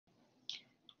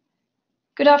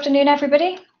Good afternoon,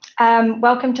 everybody.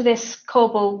 Welcome to this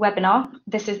CORBEL webinar.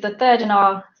 This is the third in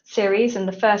our series and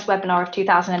the first webinar of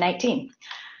 2018.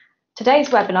 Today's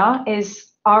webinar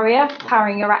is ARIA,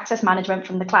 Powering Your Access Management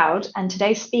from the Cloud, and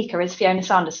today's speaker is Fiona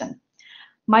Sanderson.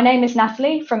 My name is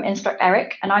Natalie from introductory,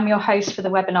 and I'm your host for the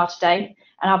webinar today,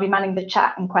 and I'll be manning the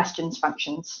chat and questions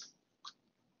functions.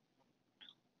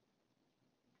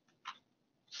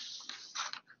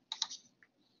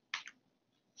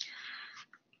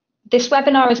 This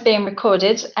webinar is being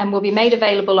recorded and will be made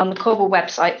available on the CORBEL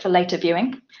website for later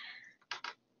viewing.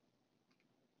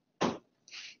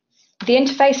 The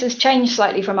interface has changed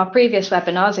slightly from our previous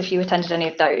webinars if you attended any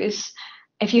of those.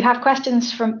 If you have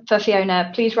questions for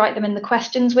Fiona, please write them in the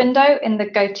questions window in the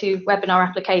GoToWebinar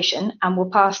application, and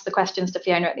we'll pass the questions to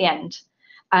Fiona at the end.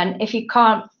 And if you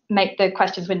can't make the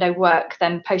questions window work,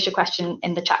 then post your question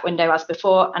in the chat window as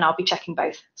before, and I'll be checking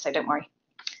both, so don't worry.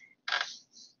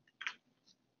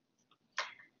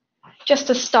 Just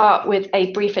to start with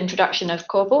a brief introduction of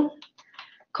CORBEL.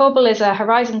 CORBEL is a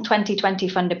Horizon 2020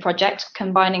 funded project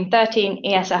combining 13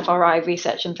 ESFRI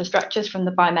research infrastructures from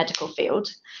the biomedical field.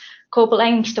 CORBEL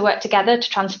aims to work together to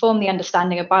transform the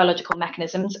understanding of biological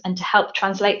mechanisms and to help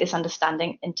translate this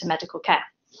understanding into medical care.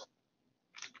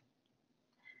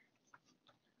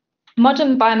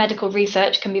 Modern biomedical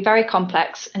research can be very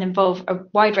complex and involve a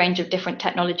wide range of different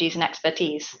technologies and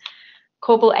expertise.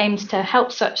 CORBEL aims to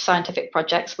help such scientific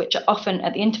projects, which are often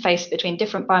at the interface between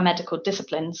different biomedical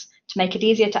disciplines, to make it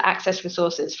easier to access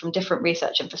resources from different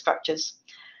research infrastructures.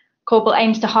 CORBEL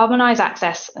aims to harmonise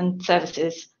access and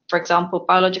services, for example,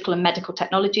 biological and medical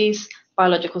technologies,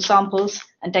 biological samples,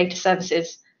 and data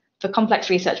services for complex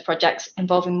research projects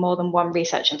involving more than one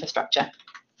research infrastructure.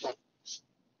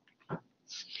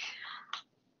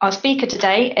 Our speaker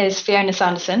today is Fiona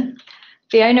Sanderson.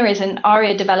 Fiona is an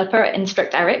ARIA developer at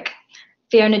introductory.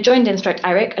 Fiona joined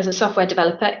introductory as a software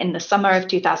developer in the summer of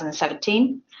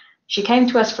 2017. She came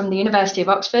to us from the University of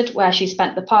Oxford, where she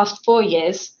spent the past 4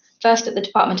 years, first at the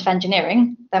Department of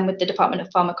Engineering, then with the Department of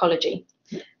Pharmacology.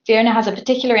 Fiona has a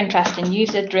particular interest in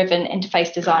user-driven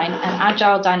interface design and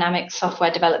agile dynamic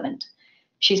software development.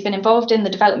 She's been involved in the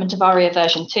development of ARIA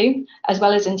version 2, as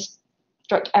well as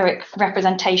introductory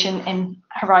representation in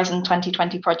Horizon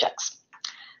 2020 projects.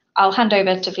 I'll hand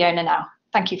over to Fiona now.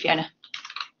 Thank you, Fiona.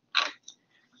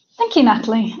 Thank you,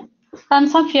 Natalie. So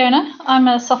I'm Fiona. I'm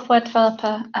a software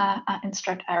developer at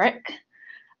introductory.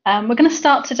 We're going to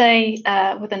start today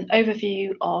with an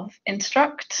overview of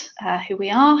Instruct, who we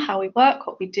are, how we work,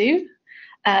 what we do.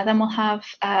 Then we'll have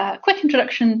a quick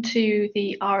introduction to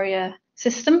the ARIA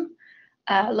system,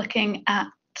 looking at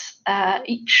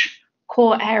each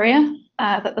core area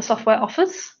that the software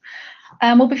offers.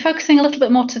 We'll be focusing a little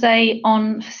bit more today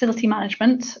on facility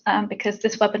management because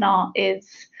this webinar is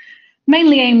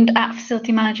mainly aimed at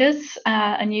facility managers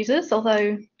and users,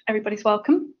 although everybody's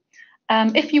welcome.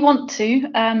 If you want to,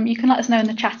 you can let us know in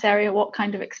the chat area what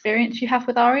kind of experience you have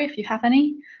with ARIA, if you have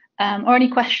any, or any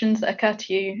questions that occur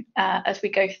to you as we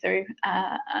go through.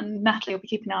 And Natalie will be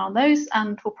keeping an eye on those,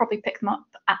 and we'll probably pick them up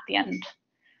at the end.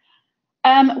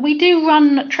 We do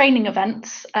run training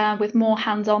events with more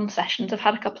hands-on sessions. I've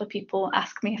had a couple of people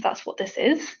ask me if that's what this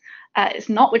is. It's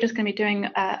not. We're just going to be doing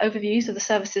overviews of the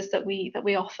services that we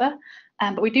offer,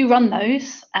 but we do run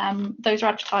those. Those are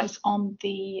advertised on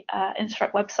the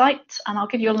Instruct website, and I'll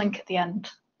give you a link at the end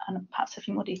and perhaps a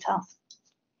few more details.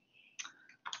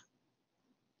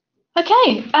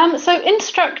 Okay, so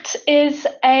Instruct is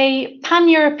a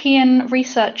pan-European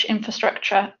research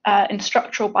infrastructure in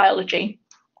structural biology.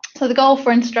 So the goal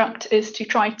for Instruct is to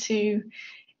try to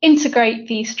integrate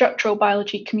the structural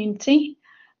biology community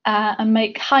and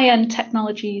make high-end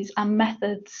technologies and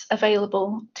methods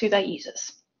available to their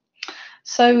users.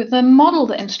 So the model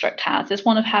that Instruct has is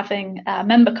one of having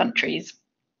member countries,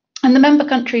 and the member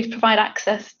countries provide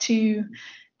access to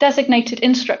designated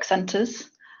Instruct centres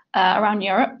around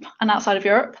Europe and outside of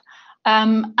Europe,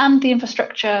 and the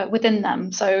infrastructure within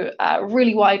them, so a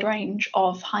really wide range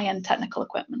of high-end technical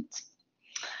equipment.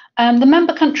 The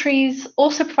member countries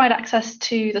also provide access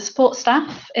to the support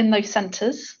staff in those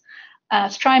centres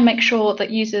to try and make sure that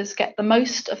users get the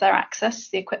most of their access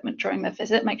to the equipment during their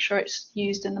visit, make sure it's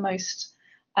used in the most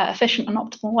efficient and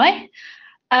optimal way.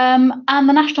 And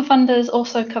the national funders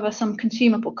also cover some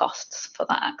consumable costs for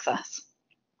that access.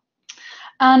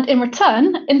 And in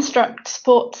return, Instruct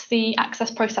supports the access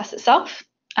process itself.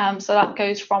 So that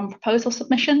goes from proposal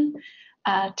submission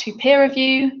to peer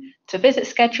review, to visit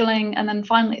scheduling, and then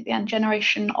finally at the end,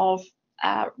 generation of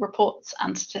reports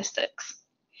and statistics.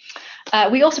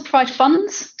 We also provide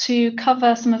funds to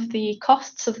cover some of the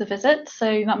costs of the visit,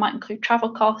 so that might include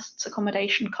travel costs,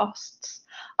 accommodation costs,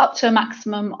 up to a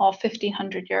maximum of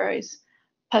 €1,500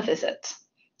 per visit.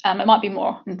 It might be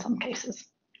more in some cases.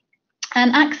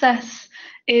 And access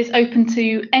is open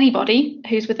to anybody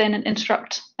who's within an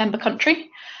Instruct member country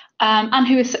and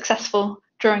who is successful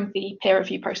during the peer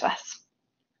review process.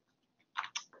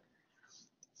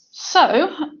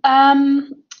 So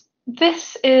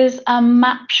this is a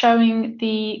map showing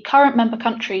the current member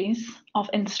countries of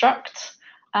Instruct.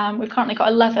 We've currently got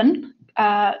 11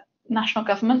 national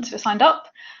governments who are signed up.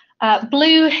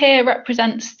 Blue here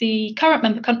represents the current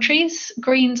member countries.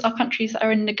 Greens are countries that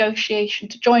are in negotiation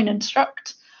to join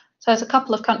Instruct. So there's a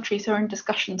couple of countries who are in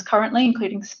discussions currently,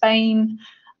 including Spain,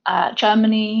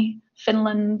 Germany,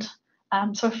 Finland.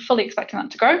 So we're fully expecting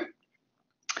that to grow.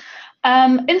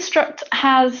 Instruct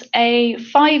has a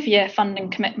 5-year funding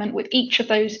commitment with each of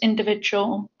those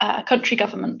individual country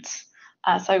governments,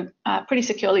 so pretty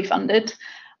securely funded.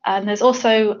 And there's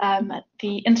also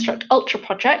the Instruct Ultra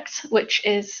project, which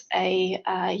is a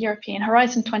European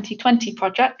Horizon 2020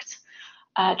 project,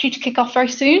 due to kick off very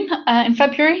soon in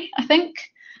February, I think.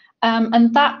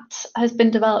 And that has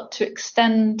been developed to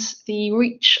extend the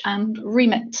reach and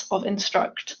remit of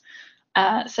Instruct.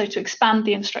 So to expand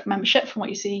the Instruct membership from what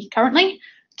you see currently,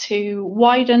 to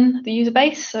widen the user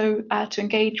base, so to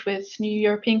engage with new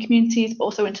European communities, but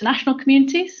also international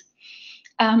communities,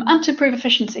 and to improve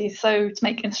efficiency, so to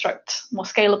make Instruct more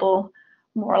scalable,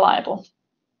 more reliable.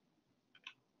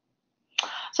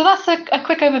 So that's a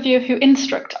quick overview of who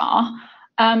Instruct are.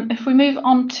 If we move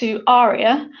on to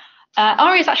ARIA,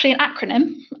 ARIA is actually an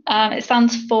acronym. It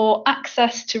stands for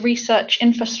Access to Research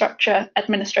Infrastructure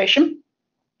Administration.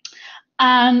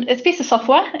 And it's a piece of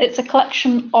software. It's a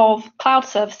collection of cloud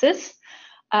services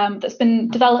that's been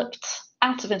developed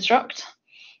out of Instruct,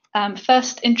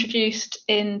 first introduced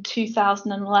in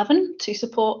 2011 to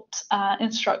support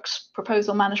Instruct's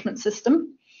proposal management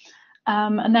system.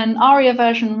 And then ARIA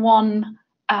version 1,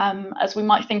 as we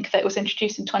might think of it, was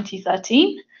introduced in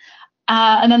 2013.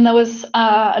 And then there was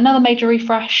another major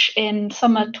refresh in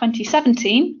summer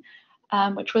 2017,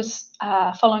 which was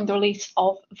following the release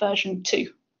of version 2.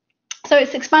 So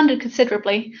it's expanded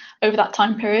considerably over that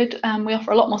time period. We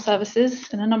offer a lot more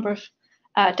services in a number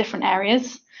of different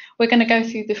areas. We're going to go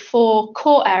through the 4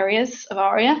 core areas of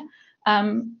ARIA,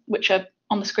 which are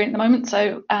on the screen at the moment.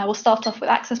 So we'll start off with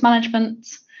access management,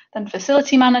 then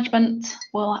facility management.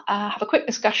 We'll have a quick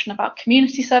discussion about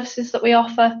community services that we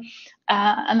offer,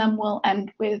 and then we'll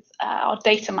end with our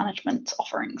data management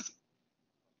offerings.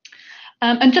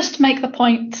 And just to make the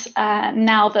point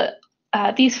now that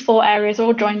these 4 areas are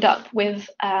all joined up with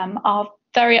our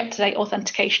very up-to-date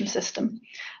authentication system.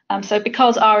 So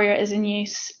because ARIA is in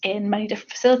use in many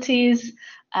different facilities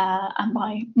and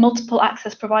by multiple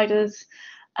access providers,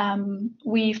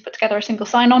 we've put together a single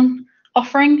sign-on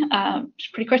offering, which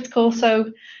is pretty critical.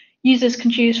 So users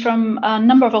can choose from a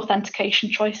number of authentication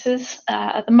choices.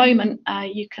 At the moment,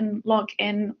 you can log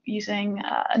in using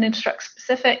an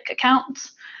Instruct-specific account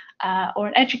or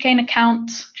an Educane account,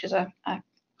 which is a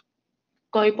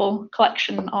global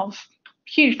collection of a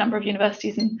huge number of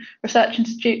universities and research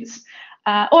institutes,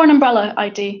 or an Umbrella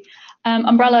ID.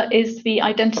 Umbrella is the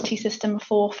identity system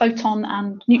for photon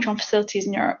and neutron facilities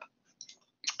in Europe.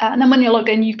 And then when you log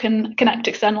in, you can connect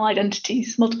external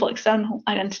identities, multiple external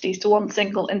identities, to one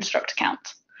single Instruct account.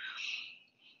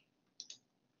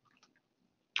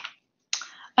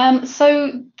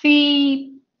 So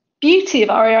the beauty of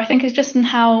ARIA, I think, is just in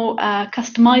how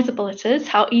customizable it is,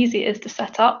 how easy it is to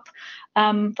set up.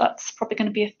 That's probably going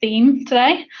to be a theme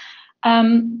today.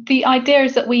 The idea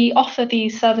is that we offer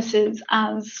these services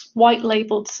as white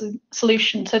labeled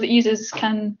solutions so that users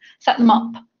can set them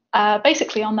up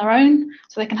basically on their own.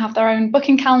 So they can have their own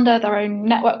booking calendar, their own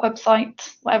network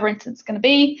website, whatever instance it's going to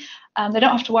be. They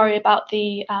don't have to worry about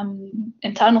the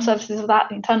internal services of that,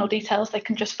 the internal details. They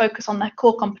can just focus on their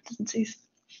core competencies.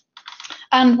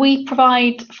 And we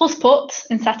provide full support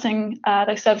in setting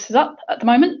those services up at the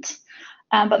moment,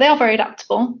 but they are very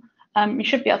adaptable. You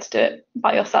should be able to do it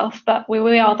by yourself, but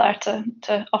we are there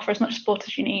to offer as much support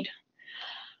as you need.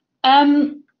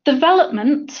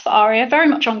 Development for ARIA, very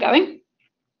much ongoing,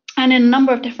 and in a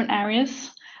number of different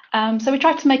areas. So we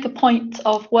try to make a point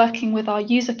of working with our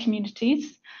user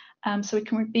communities so we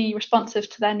can be responsive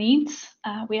to their needs.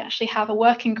 We actually have a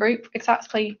working group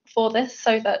exactly for this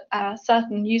so that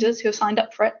certain users who have signed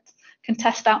up for it can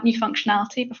test out new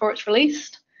functionality before it's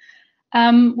released.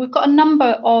 We've got a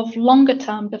number of longer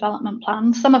term development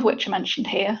plans, some of which are mentioned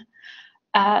here.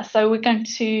 So we're going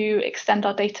to extend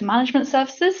our data management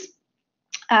services.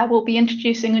 We'll be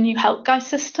introducing a new help guide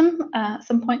system at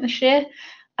some point this year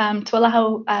to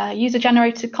allow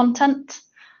user-generated content,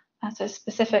 so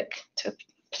specific to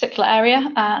particular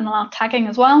area and allow tagging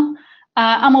as well.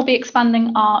 And we'll be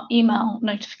expanding our email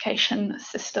notification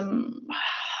system,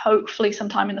 hopefully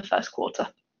sometime in the first quarter.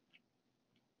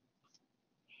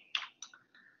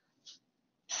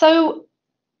 So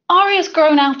ARIA's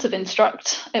grown out of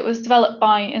Instruct. It was developed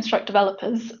by Instruct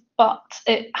developers, but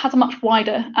it has a much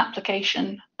wider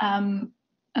application. And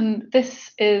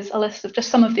this is a list of just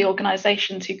some of the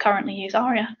organisations who currently use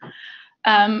ARIA.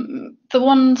 The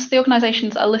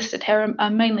organisations that are listed here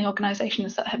are mainly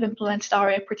organisations that have implemented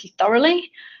ARIA pretty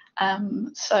thoroughly.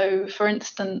 So, for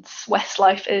instance,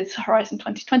 Westlife is a Horizon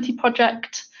 2020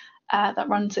 project that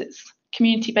runs its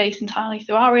community base entirely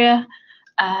through ARIA.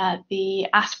 The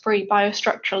Asprey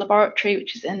Biostructure Laboratory,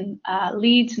 which is in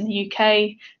Leeds in the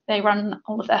UK, they run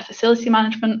all of their facility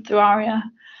management through ARIA.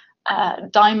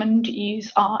 Diamond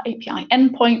use our API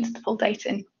endpoints to pull data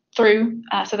in through,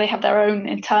 so they have their own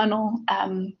internal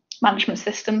management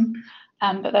system,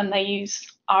 but then they use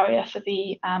ARIA for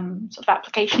the sort of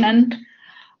application end.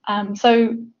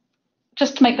 So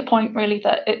just to make the point really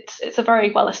that it's a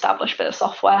very well established bit of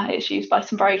software. It's used by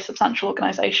some very substantial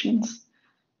organisations.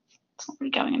 It's not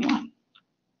really going anywhere.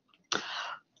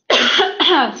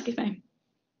 Excuse me.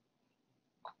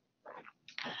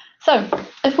 So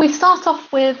if we start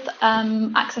off with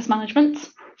access management,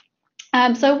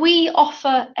 so we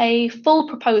offer a full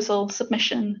proposal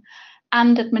submission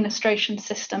and administration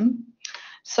system.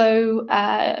 So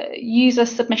user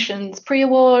submissions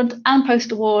pre-award and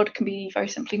post-award can be very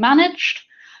simply managed,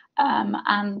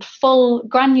 and full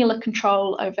granular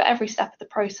control over every step of the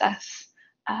process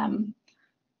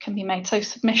can be made. So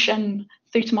submission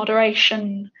through to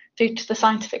moderation, through to the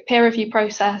scientific peer review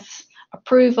process,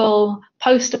 approval,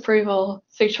 post-approval,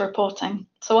 through to reporting.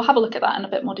 So we'll have a look at that in a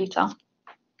bit more detail.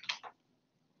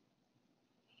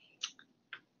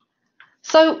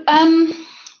 So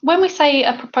when we say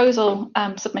a proposal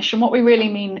submission, what we really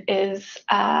mean is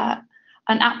an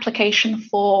application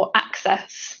for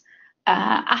access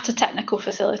at a technical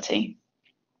facility.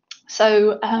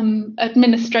 So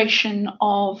administration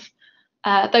of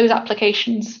those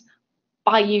applications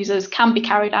by users can be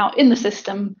carried out in the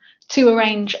system to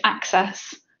arrange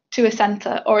access to a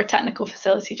centre or a technical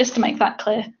facility, just to make that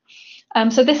clear.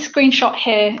 So this screenshot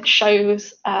here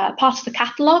shows part of the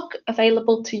catalogue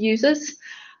available to users.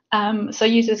 So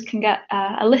users can get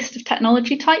a list of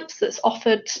technology types that's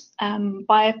offered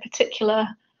by a particular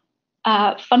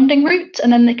funding route,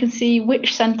 and then they can see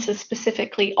which centres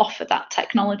specifically offer that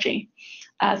technology.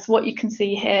 So what you can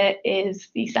see here is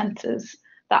the centres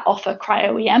that offer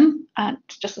cryo-EM,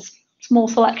 just a small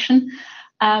selection.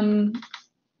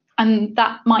 And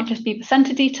that might just be the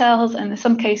centre details, and in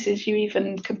some cases you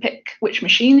even can pick which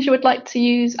machines you would like to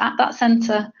use at that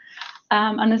centre.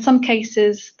 And in some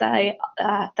cases there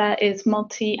is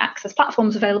multi-access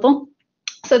platforms available.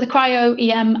 So the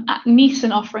cryo-EM at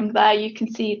Neeson offering there, you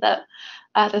can see that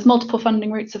there's multiple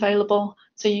funding routes available.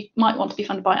 So you might want to be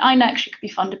funded by INEX, you could be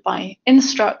funded by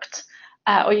Instruct,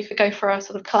 or you could go for a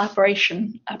sort of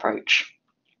collaboration approach.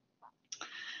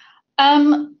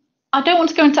 I don't want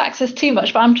to go into access too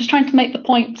much, but I'm just trying to make the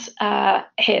point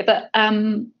here that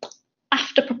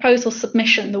after proposal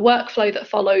submission, the workflow that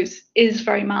follows is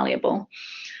very malleable.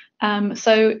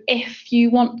 So if you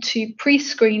want to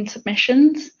pre-screen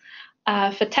submissions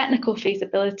for technical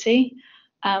feasibility,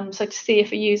 so to see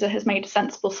if a user has made a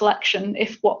sensible selection,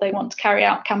 if what they want to carry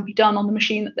out can be done on the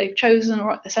machine that they've chosen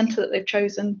or at the centre that they've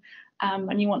chosen,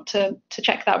 and you want to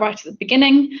check that right at the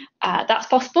beginning, that's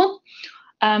possible.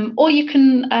 Or you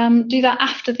can do that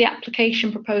after the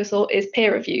application proposal is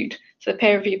peer reviewed. So the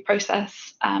peer review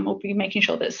process will be making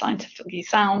sure that it's scientifically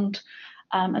sound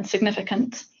and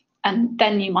significant, and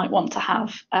then you might want to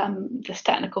have this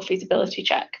technical feasibility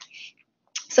check.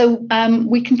 So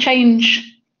we can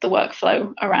change the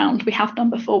workflow around. We have done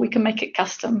before. We can make it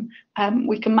custom.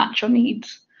 We can match your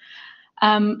needs.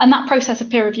 And that process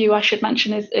of peer review, I should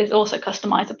mention, is also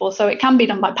customizable. So it can be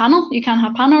done by panel. You can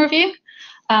have panel review,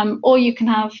 or you can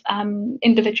have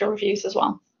individual reviews as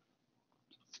well.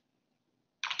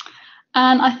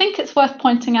 And I think it's worth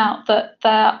pointing out that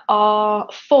there are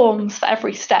forms for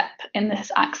every step in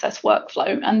this access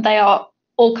workflow, and they are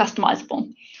all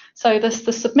customizable. So there's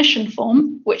the submission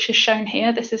form, which is shown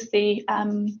here. This is the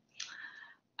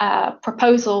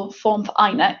proposal form for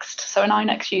iNext. So an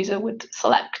iNext user would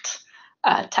select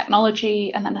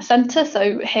technology and then a centre.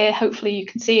 So here, hopefully you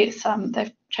can see it's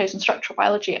they've chosen structural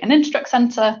biology and Instruct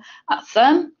Centre at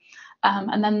CERN,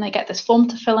 and then they get this form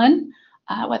to fill in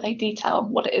where they detail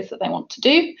what it is that they want to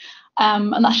do.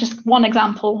 And that's just one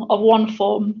example of one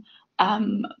form,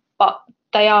 but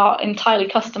they are entirely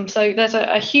custom. So there's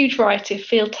a huge variety of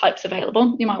field types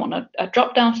available. You might want a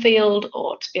drop-down field,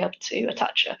 or to be able to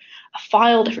attach a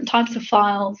file, different types of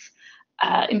files,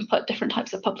 input different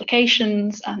types of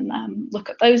publications, and look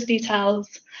at those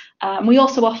details. We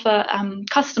also offer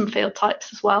custom field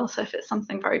types as well. So if it's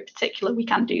something very particular, we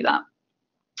can do that.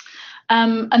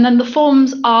 And then the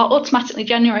forms are automatically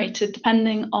generated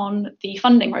depending on the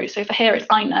funding route. So for here, it's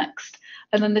iNext.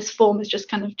 And then this form is just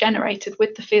kind of generated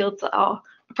with the fields that are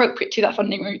appropriate to that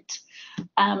funding route.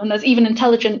 And there's even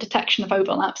intelligent detection of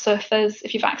overlap. So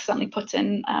if you've accidentally put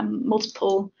in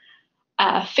multiple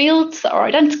fields that are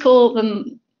identical,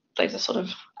 then those are sort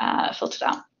of filtered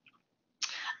out.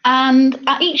 And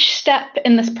at each step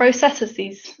in this process, as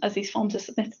these forms are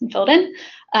submitted and filled in,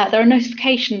 there are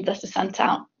notifications that are sent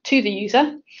out to the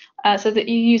user, so that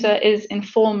the user is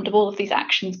informed of all of these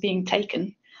actions being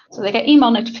taken. So they get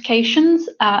email notifications,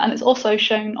 and it's also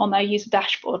shown on their user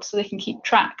dashboard, so they can keep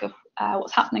track of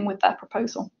what's happening with their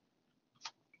proposal.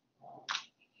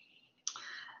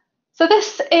 So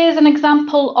this is an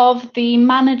example of the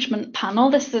management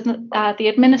panel. This is the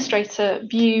administrator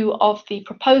view of the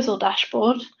proposal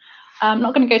dashboard. I'm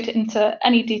not going to go into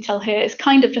any detail here. It's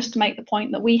kind of just to make the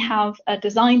point that we have a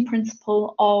design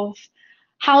principle of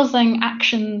housing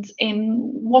actions in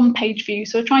one-page view.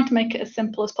 So we're trying to make it as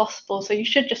simple as possible. So you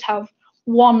should just have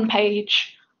one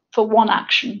page for one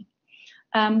action.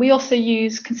 We also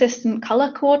use consistent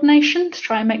color coordination to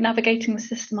try and make navigating the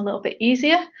system a little bit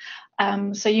easier.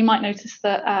 So you might notice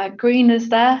that green is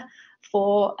there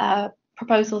for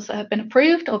proposals that have been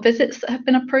approved or visits that have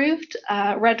been approved,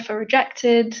 red for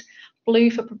rejected,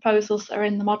 blue for proposals that are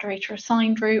in the moderator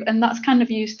assigned route, and that's kind of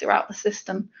used throughout the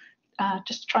system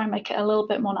just to try and make it a little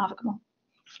bit more navigable.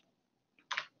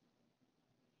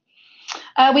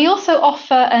 We also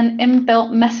offer an inbuilt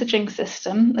messaging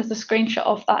system. There's a screenshot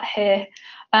of that here.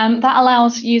 That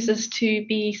allows users to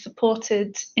be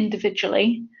supported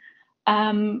individually.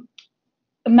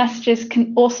 Messages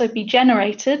can also be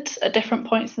generated at different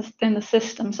points in the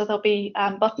system. So there'll be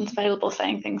buttons available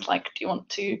saying things like, do you want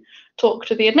to talk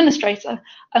to the administrator?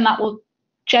 And that will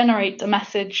generate a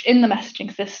message in the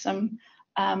messaging system,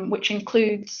 which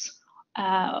includes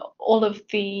all of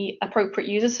the appropriate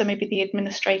users. So maybe the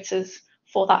administrators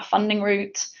for that funding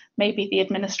route, maybe the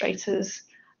administrators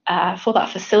for that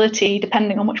facility,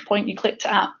 depending on which point you clicked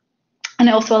at. And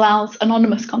it also allows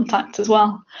anonymous contact as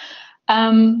well.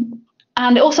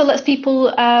 And it also lets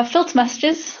people filter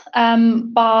messages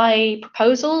by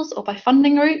proposals or by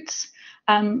funding routes,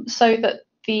 so that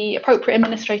the appropriate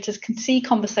administrators can see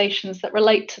conversations that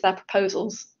relate to their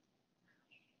proposals.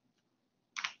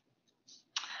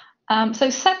 So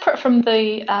separate from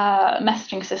the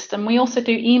messaging system, we also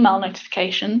do email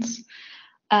notifications.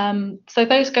 So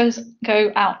those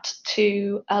go out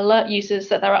to alert users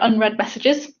that there are unread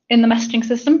messages in the messaging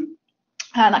system.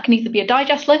 And that can either be a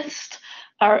digest list,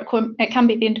 or it can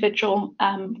be the individual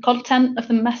content of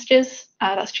the messages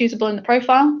that's choosable in the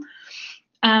profile.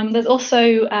 There's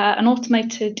also an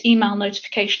automated email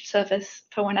notification service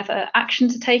for whenever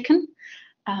actions are taken.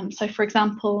 So for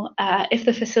example, if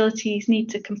the facilities need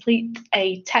to complete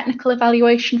a technical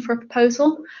evaluation for a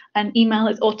proposal, an email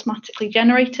is automatically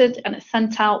generated and it's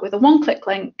sent out with a one-click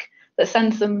link that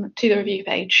sends them to the review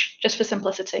page, just for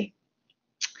simplicity.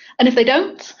 And if they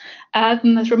don't,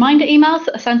 then there's reminder emails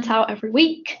that are sent out every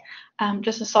week,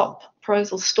 just to stop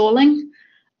proposals stalling.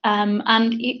 And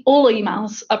all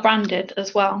emails are branded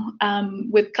as well,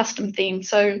 with custom themes.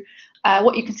 So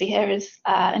what you can see here is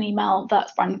an email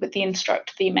that's branded with the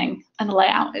Instruct theming, and the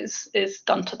layout is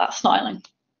done to that styling.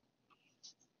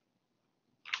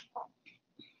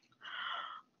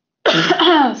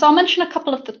 So I'll mention a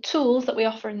couple of the tools that we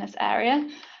offer in this area.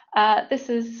 This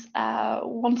is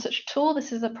one such tool.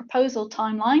 This is a proposal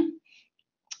timeline.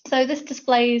 So this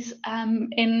displays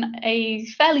in a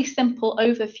fairly simple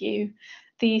overview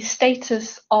the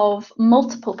status of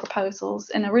multiple proposals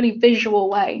in a really visual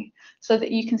way, so that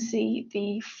you can see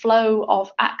the flow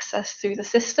of access through the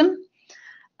system.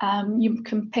 You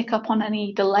can pick up on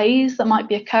any delays that might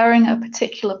be occurring at a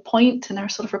particular point in a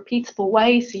sort of repeatable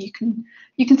way, so you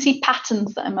can see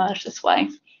patterns that emerge this way.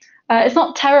 It's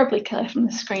not terribly clear from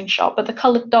the screenshot, but the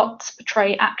coloured dots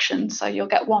portray action. So you'll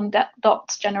get one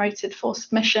dot generated for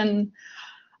submission,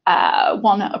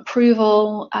 one at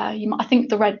approval. I think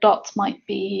the red dots might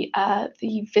be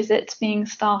the visit being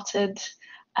started.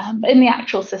 But in the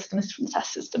actual system, this is from the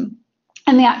test system.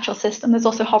 In the actual system, there's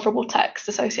also hoverable text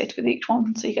associated with each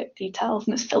one, so you get details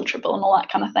and it's filterable and all that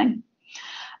kind of thing.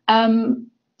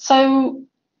 So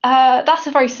that's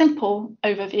a very simple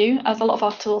overview, as a lot of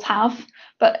our tools have,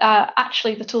 but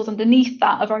actually the tools underneath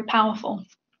that are very powerful.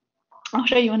 I'll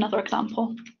show you another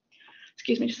example.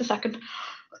 Excuse me just a second.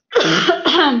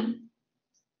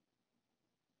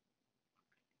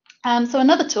 So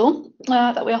another tool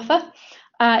that we offer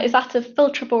is that of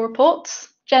filterable reports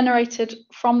generated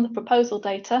from the proposal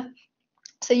data.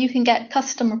 So you can get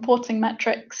custom reporting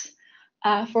metrics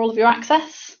for all of your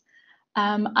access.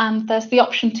 And there's the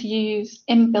option to use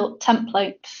inbuilt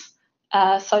templates.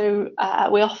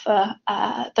 We offer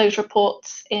those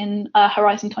reports in a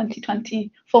Horizon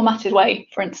 2020 formatted way,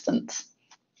 for instance,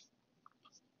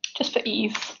 just for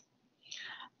ease.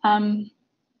 We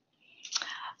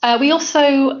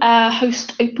also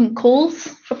host open calls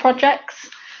for projects.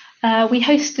 We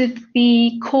hosted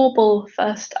the CORBEL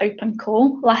first open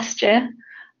call last year.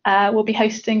 We'll be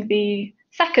hosting the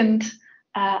second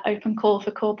open call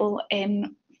for CORBEL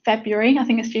in February. I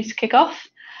think it's due to kick off.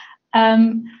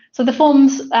 So the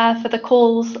forms for the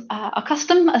calls are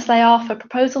custom as they are for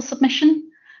proposal submission.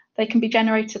 They can be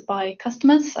generated by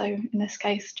customers, so in this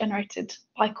case generated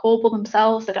by CORBEL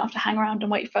themselves. They don't have to hang around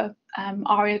and wait for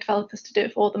ARIA developers to do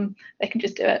it for them. They can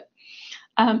just do it.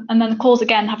 And then the calls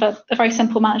again have a very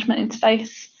simple management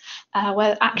interface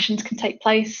where actions can take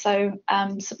place. So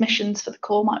submissions for the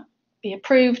call might be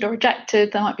approved or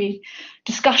rejected. There might be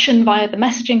discussion via the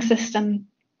messaging system.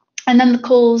 And then the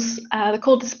call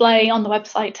display on the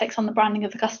website takes on the branding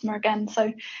of the customer again.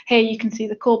 So here you can see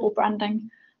the CORBEL branding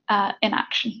in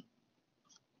action.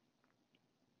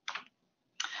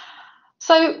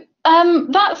 So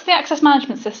that's the access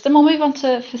management system. We'll move on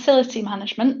to facility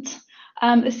management.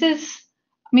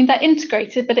 They're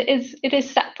integrated, but it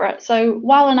is separate. So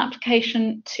while an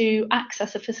application to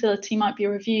access a facility might be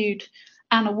reviewed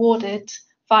and awarded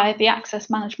via the access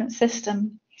management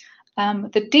system,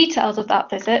 the details of that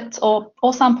visit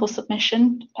or sample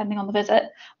submission, depending on the visit,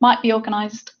 might be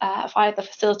organised via the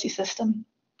facility system.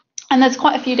 And there's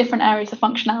quite a few different areas of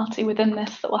functionality within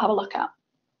this that we'll have a look at.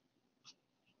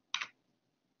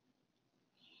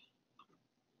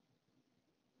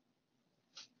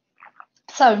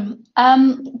 So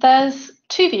there's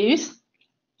two views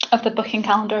of the booking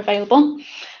calendar available.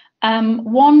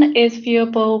 One is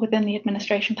viewable within the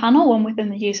administration panel, one within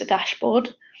the user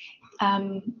dashboard.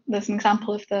 There's an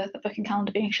example of the booking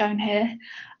calendar being shown here.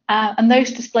 And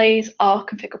those displays are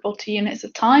configurable to units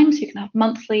of time. So you can have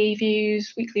monthly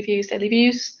views, weekly views, daily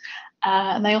views.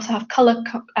 And they also have color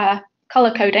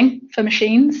coding for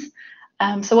machines.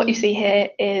 So what you see here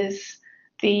is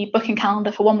the booking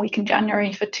calendar for 1 week in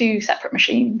January for 2 separate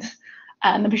machines.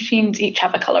 And the machines each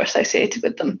have a color associated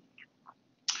with them.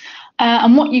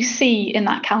 And what you see in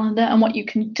that calendar and what you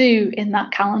can do in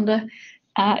that calendar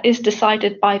is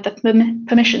decided by the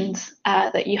permissions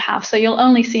that you have. So you'll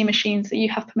only see machines that you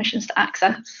have permissions to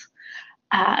access.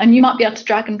 And you might be able to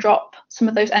drag and drop some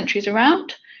of those entries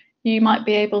around. You might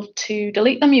be able to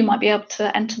delete them. You might be able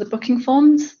to enter the booking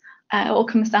forms. It all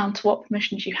comes down to what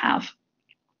permissions you have.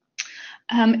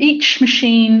 Each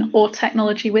machine or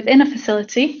technology within a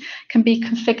facility can be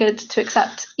configured to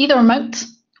accept either remote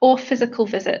or physical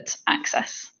visit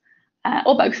access,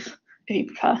 or both if you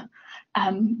prefer.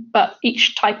 But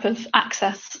each type of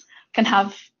access can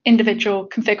have individual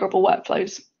configurable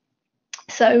workflows.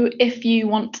 So if you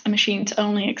want a machine to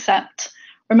only accept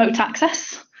remote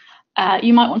access,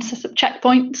 you might want to set up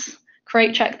checkpoints,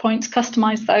 create checkpoints,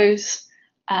 customize those.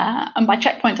 And by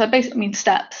checkpoints, I basically mean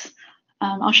steps.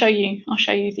 I'll show you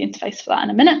the interface for that in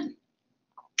a minute.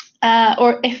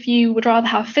 Or if you would rather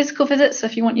have physical visits, so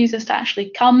if you want users to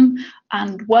actually come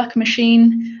and work a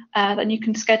machine, then you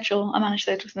can schedule and manage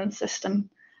those within the system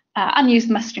and use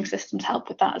the messaging system to help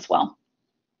with that as well.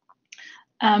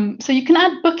 So you can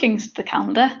add bookings to the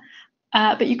calendar,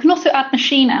 but you can also add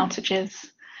machine outages.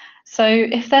 So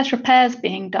if there's repairs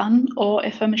being done or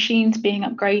if a machine's being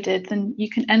upgraded, then you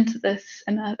can enter this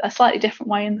in a slightly different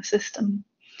way in the system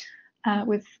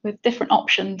with different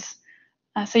options.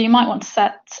 So you might want to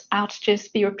set outages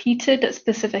to be repeated at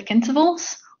specific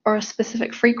intervals or a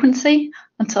specific frequency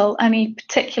until any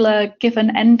particular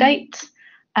given end date,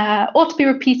 or to be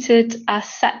repeated a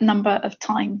set number of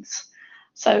times.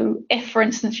 So if, for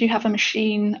instance, you have a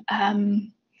machine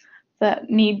that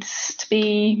needs to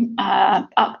be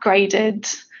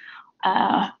upgraded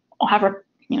or have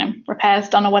repairs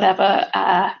done or whatever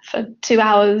for 2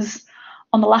 hours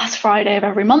on the last Friday of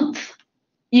every month,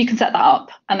 you can set that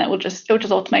up and it will just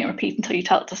automate and repeat until you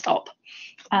tell it to stop.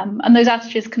 And those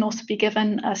outages can also be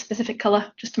given a specific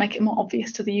color just to make it more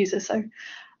obvious to the user. So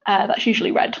that's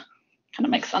usually red, kind of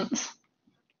makes sense.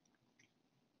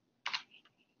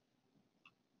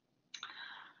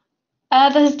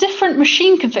 There's different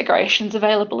machine configurations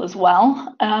available as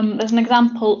well. There's an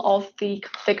example of the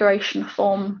configuration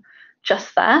form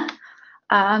just there.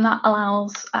 and that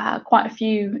allows quite a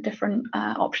few different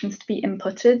options to be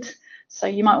inputted. So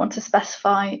you might want to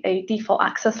specify a default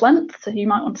access length. So you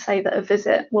might want to say that a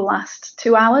visit will last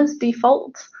 2 hours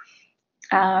default.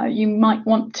 You might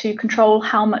want to control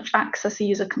how much access a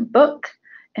user can book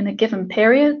in a given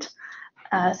period.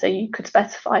 So you could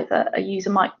specify that a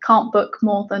user can't book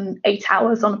more than 8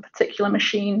 hours on a particular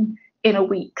machine in a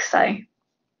week, say.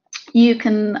 You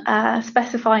can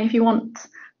specify if you want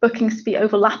bookings to be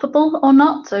overlappable or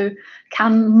not. So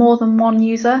can more than one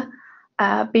user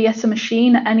be at a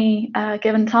machine at any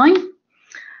given time?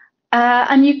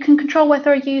 And you can control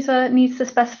whether a user needs to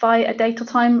specify a date or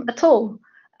time at all.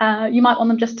 You might want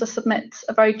them just to submit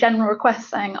a very general request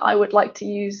saying, I would like to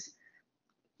use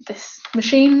this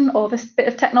machine or this bit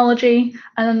of technology,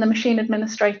 and then the machine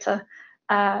administrator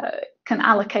can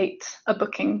allocate a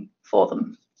booking for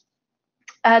them.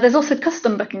 There's also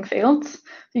custom booking fields.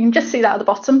 You can just see that at the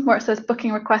bottom where it says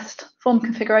booking request form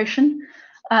configuration.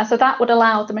 So that would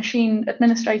allow the machine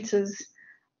administrators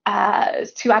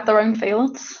to add their own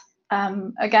fields.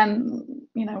 Again,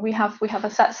 we have a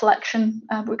set selection,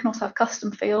 but we can also have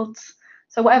custom fields.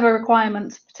 So whatever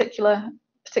requirements particular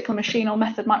machine or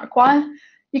method might require,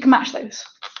 you can match those.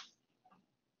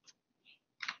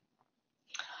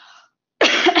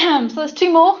 So there's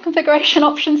 2 more configuration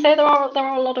options here. There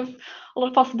are a lot of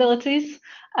possibilities.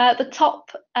 The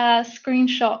top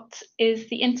screenshot is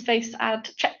the interface to add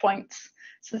checkpoints.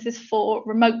 So this is for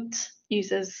remote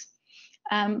users.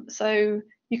 So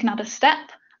you can add a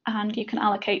step, and you can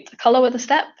allocate a color with a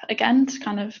step, again, to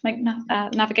kind of make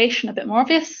navigation a bit more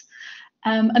obvious.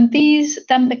 And these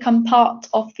then become part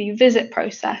of the visit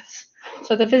process.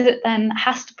 So the visit then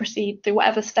has to proceed through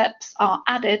whatever steps are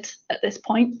added at this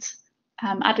point,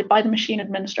 added by the machine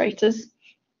administrators.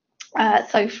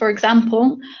 So for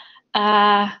example,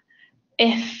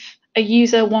 if a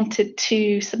user wanted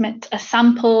to submit a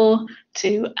sample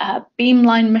to a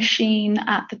beamline machine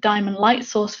at the Diamond Light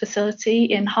Source facility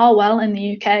in Harwell in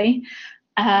the UK,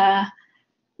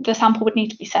 the sample would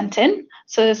need to be sent in.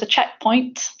 So there's a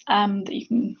checkpoint that you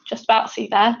can just about see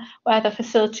there, where the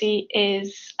facility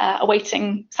is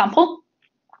awaiting sample.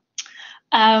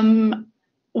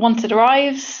 Once it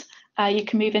arrives, you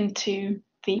can move into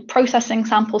the processing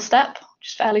sample step, which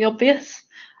is fairly obvious,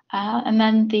 and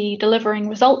then the delivering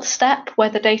results step, where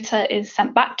the data is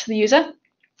sent back to the user.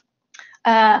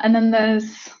 And then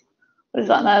there's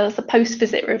the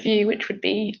post-visit review, which would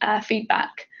be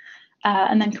feedback,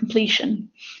 and then completion.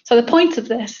 So the point of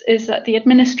this is that the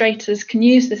administrators can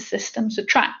use this system to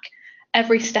track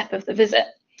every step of the visit,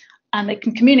 and they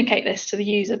can communicate this to the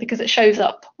user because it shows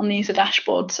up on the user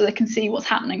dashboard, so they can see what's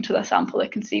happening to their sample. They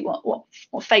can see what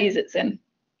phase it's in.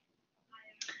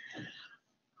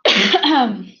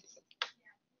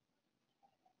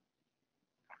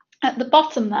 At the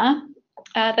bottom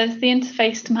there's the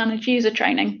interface to manage user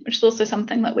training, which is also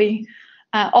something that we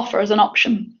offer as an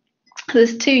option.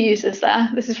 There's 2 users there.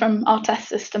 This is from our test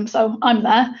system. So I'm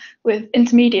there with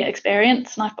intermediate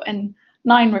experience, and I've put in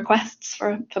 9 requests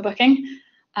for booking.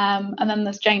 And then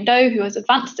there's Jane Doe, who has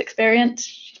advanced experience.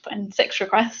 She's put in 6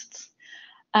 requests.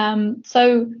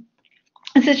 So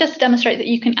this is just to demonstrate that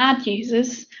you can add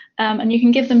users, and you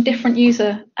can give them different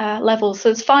user levels. So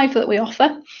there's 5 that we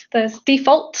offer. There's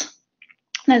default,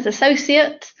 there's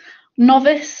associate,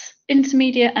 novice,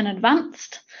 intermediate, and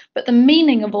advanced. But the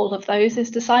meaning of all of those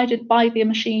is decided by the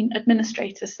machine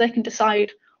administrators. So they can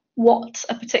decide what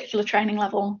a particular training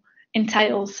level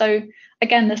entails. So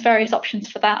again, there's various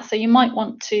options for that. So you might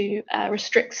want to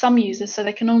restrict some users so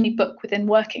they can only book within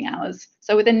working hours,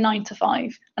 so within 9 to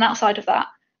 5. And outside of that,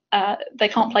 they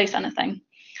can't place anything.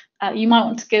 You might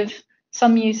want to give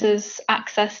some users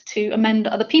access to amend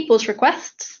other people's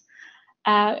requests,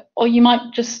 or you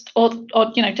might just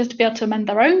to be able to amend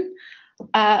their own.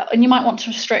 And you might want to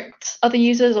restrict other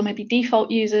users, or maybe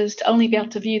default users, to only be able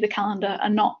to view the calendar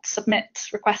and not submit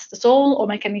requests at all or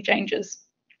make any changes.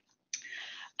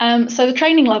 So the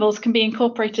training levels can be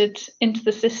incorporated into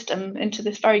the system, into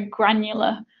this very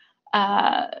granular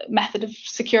method of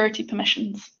security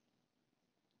permissions.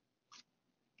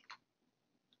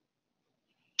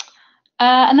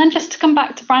 And then just to come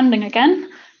back to branding again,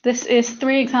 this is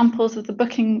 3 examples of the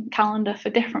booking calendar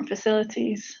for different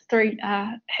facilities. 3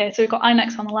 here. So we've got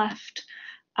INEX on the left.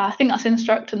 I think that's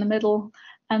Instruct in the middle.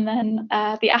 And then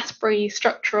the Asbury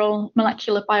Structural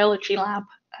Molecular Biology Lab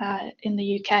in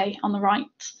the UK on the right.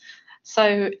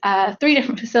 So 3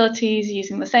 different facilities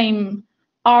using the same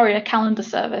ARIA calendar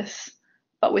service,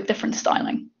 but with different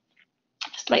styling.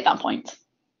 Just to make that point.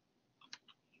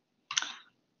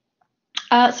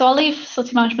 So I'll leave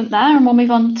facility management there, and we'll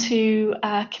move on to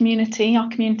our community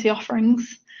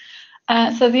offerings.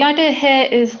 So the idea here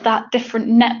is that different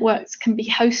networks can be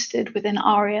hosted within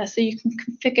ARIA, so you can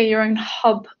configure your own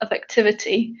hub of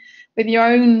activity with your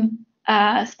own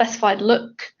specified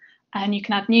look, and you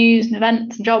can add news and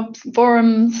events and jobs and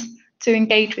forums to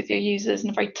engage with your users in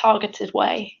a very targeted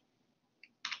way.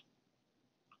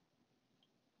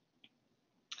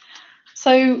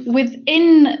 So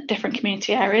within different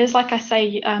community areas, like I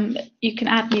say, you can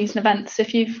add news and events.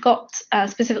 If you've got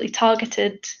specifically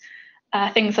targeted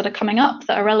things that are coming up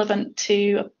that are relevant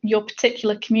to your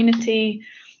particular community,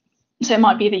 so it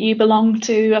might be that you belong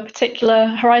to a particular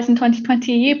Horizon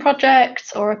 2020 EU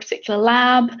project or a particular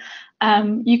lab,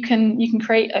 you can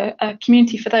create a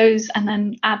community for those and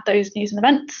then add those news and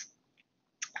events.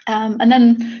 And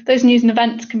then those news and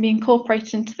events can be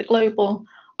incorporated into the global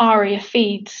ARIA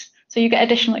feeds. So you get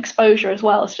additional exposure as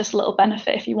well. It's just a little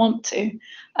benefit if you want to.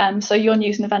 So your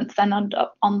news and events then end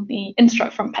up on the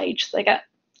Instruct front page. So they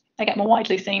get more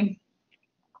widely seen.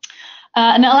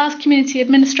 And it allows community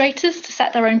administrators to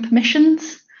set their own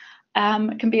permissions.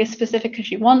 It can be as specific as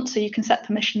you want. So you can set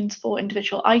permissions for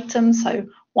individual items. So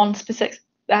one specific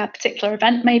particular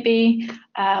event maybe,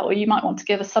 or you might want to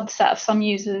give a subset of some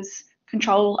users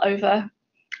control over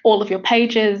all of your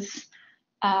pages.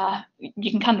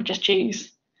 You can kind of just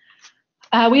choose.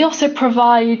 We also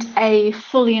provide a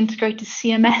fully integrated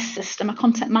CMS system, a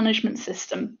content management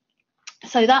system.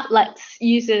 So that lets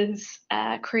users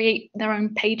create their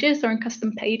own pages, their own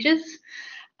custom pages,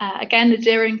 again,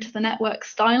 adhering to the network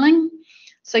styling.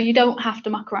 So you don't have to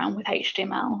muck around with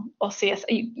HTML or CSS.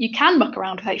 You can muck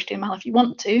around with HTML if you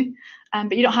want to,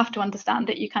 but you don't have to understand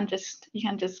it. You can just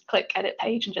click edit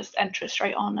page and just enter it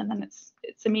straight on, and then it's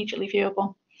immediately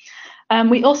viewable.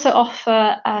 We also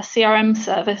offer a CRM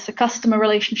service, a customer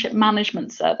relationship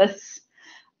management service.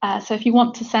 So if you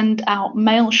want to send out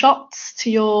mail shots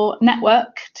to your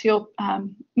network, to your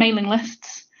mailing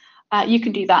lists, you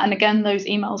can do that. And again, those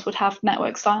emails would have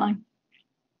network styling.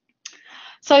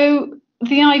 So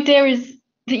the idea is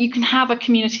that you can have a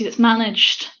community that's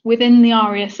managed within the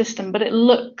ARIA system, but it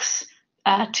looks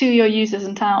to your users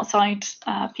and to outside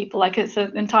people like it's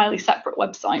an entirely separate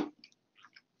website.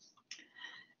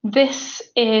 This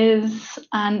is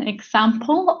an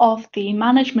example of the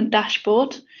management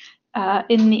dashboard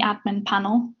in the admin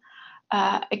panel.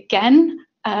 Again,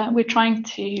 we're trying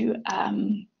to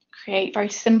create very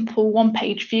simple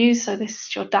one-page views. So this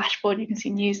is your dashboard. You can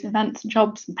see news and events and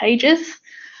jobs and pages.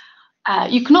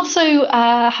 You can also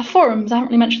have forums. I haven't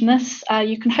really mentioned this.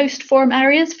 You can host forum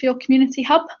areas for your community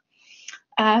hub.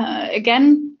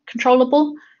 Again,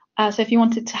 controllable. So if you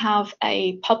wanted to have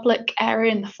a public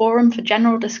area in the forum for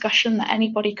general discussion that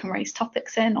anybody can raise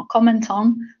topics in or comment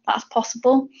on, that's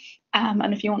possible.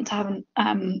 And if you want to have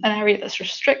an area that's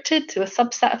restricted to a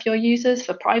subset of your users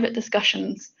for private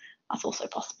discussions, that's also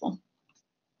possible.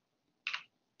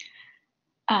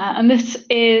 And this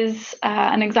is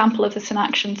an example of this in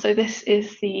action. So this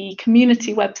is the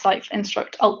community website for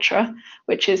Instruct Ultra,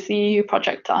 which is the EU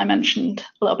project that I mentioned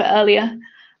a little bit earlier.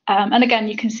 And again,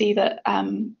 you can see that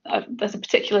there's a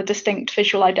particular distinct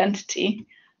visual identity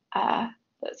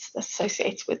that's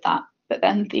associated with that. But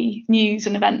then the news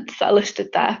and events that are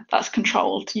listed there, that's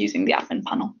controlled using the admin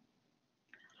panel.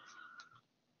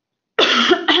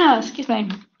 Excuse me.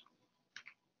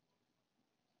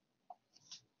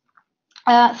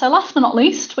 So last but not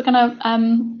least, we're going to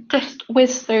just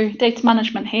whiz through data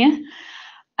management here.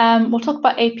 We'll talk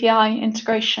about API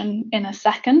integration in a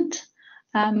second.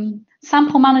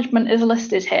 Sample management is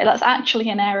listed here. That's actually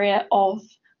an area of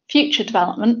future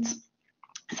development,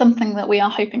 something that we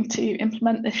are hoping to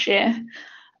implement this year.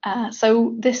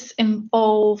 So this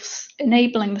involves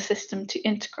enabling the system to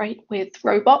integrate with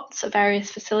robots at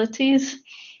various facilities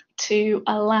to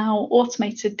allow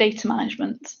automated data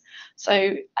management.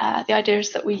 So the idea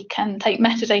is that we can take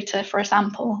metadata for a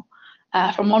sample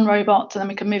from one robot, and then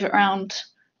we can move it around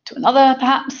to another,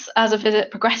 perhaps, as a visit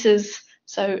progresses,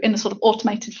 so in a sort of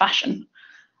automated fashion.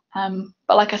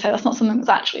 But like I say, that's not something that's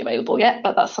actually available yet,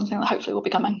 but that's something that hopefully will be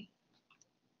coming.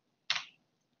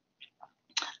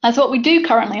 So what we do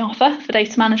currently offer for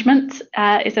data management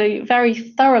is a very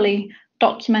thoroughly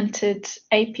documented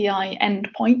API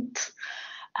endpoint,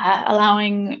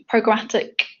 allowing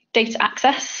programmatic data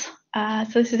access.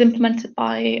 So this is implemented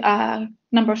by a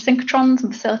number of synchrotrons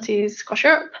and facilities across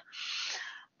Europe.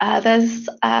 There's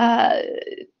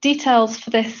details for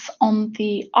this on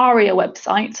the ARIA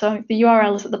website. So the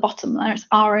URL is at the bottom there. It's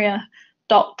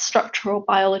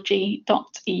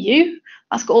aria.structuralbiology.eu.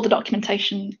 That's got all the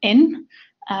documentation in.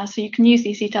 So you can use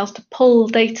these details to pull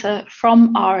data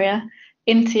from ARIA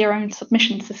into your own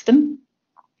submission system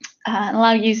and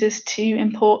allow users to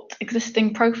import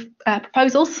existing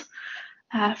proposals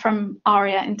from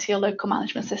ARIA into your local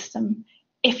management system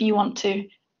if you want to,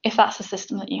 if that's a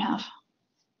system that you have.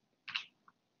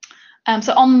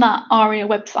 So on that ARIA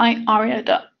website,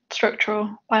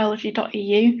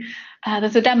 aria.structuralbiology.eu,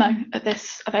 there's a demo of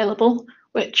this available,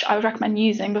 which I would recommend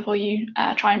using before you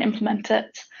try and implement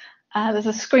it. There's a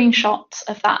screenshot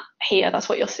of that here. That's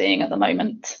what you're seeing at the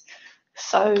moment.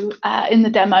 So in the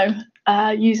demo,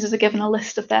 users are given a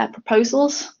list of their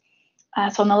proposals.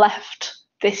 So on the left,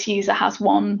 this user has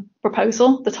one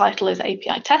proposal. The title is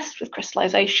API test with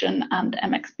crystallization and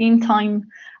MX beam time.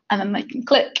 And then they can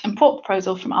click import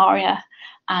proposal from ARIA,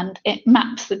 and it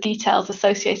maps the details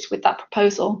associated with that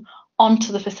proposal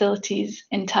onto the facility's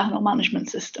internal management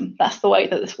system. That's the way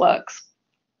that this works.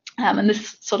 And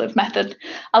this sort of method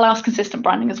allows consistent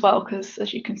branding as well, because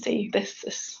as you can see, this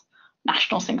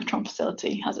national synchrotron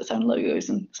facility has its own logos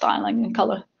and styling and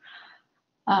colour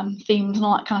themes and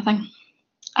all that kind of thing.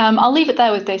 I'll leave it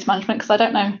there with data management because I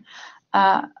don't know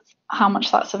how much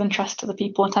that's of interest to the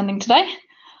people attending today.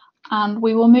 And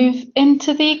we will move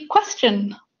into the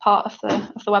question part of the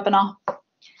webinar.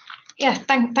 Yeah,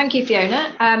 thank you,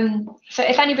 Fiona. So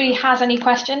if anybody has any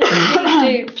questions,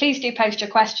 please do post your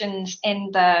questions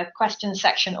in the questions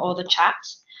section or the chat.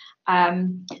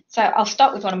 So I'll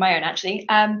start with one of my own, actually.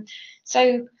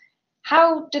 So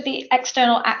how do the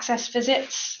external access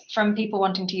visits from people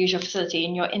wanting to use your facility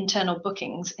and your internal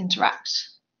bookings interact?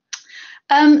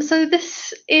 So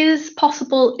this is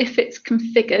possible if it's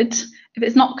configured. If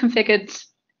it's not configured,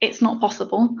 it's not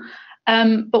possible.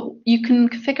 But you can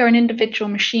configure an individual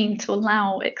machine to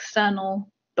allow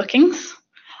external bookings.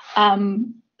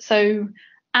 So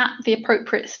at the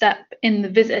appropriate step in the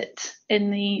visit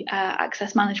in the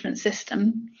access management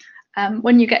system,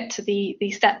 when you get to the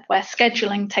step where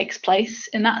scheduling takes place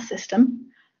in that system,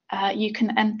 you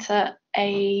can enter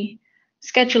a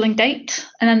scheduling date,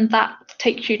 and then that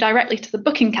takes you directly to the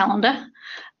booking calendar,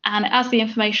 and it has the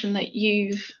information that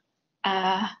you've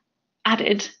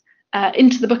added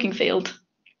into the booking field.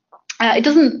 It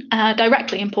doesn't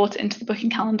directly import it into the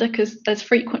booking calendar because there's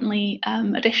frequently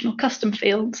additional custom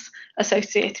fields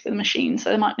associated with the machine. So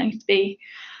there might need to be,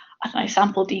 I don't know,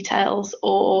 sample details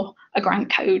or a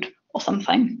grant code or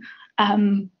something. But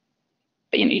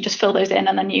you just fill those in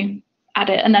and then you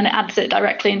add it, and then it adds it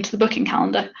directly into the booking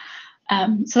calendar.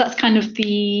 So that's kind of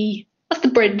the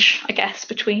bridge, I guess,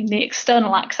 between the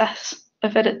external access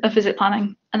of visit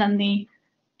planning and then the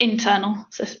internal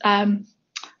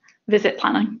visit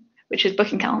planning, which is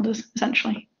booking calendars,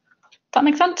 essentially. Does that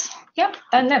make sense? Yeah,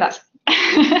 no, that's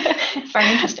very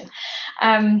interesting.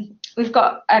 We've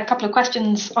got a couple of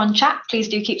questions on chat. Please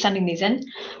do keep sending these in.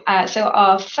 So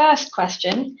our first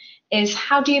question is,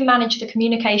 how do you manage the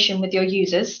communication with your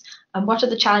users, and what are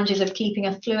the challenges of keeping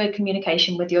a fluid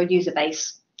communication with your user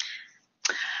base?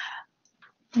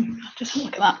 Just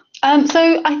look at that.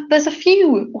 There's a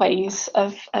few ways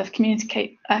of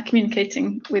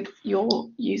communicating with your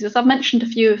users. I've mentioned a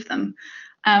few of them.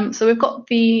 So we've got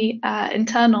the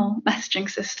internal messaging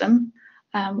system,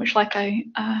 which, like I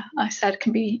said,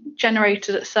 can be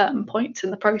generated at certain points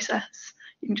in the process.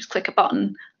 You can just click a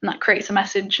button and that creates a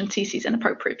message and CCs in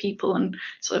appropriate people and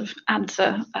sort of adds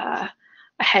a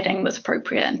heading that's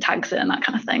appropriate and tags it and that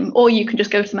kind of thing. Or you can just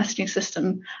go to the messaging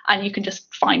system and you can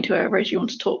just find whoever it is you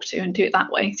want to talk to and do it that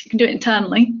way. So you can do it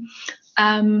internally.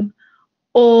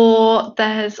 Or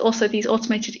there's also these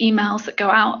automated emails that go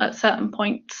out at certain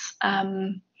points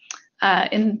in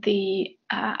the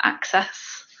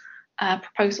access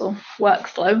proposal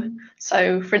workflow.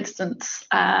 So for instance,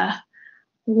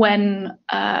 when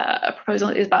a proposal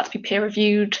is about to be peer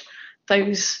reviewed,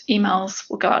 those emails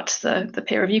will go out to the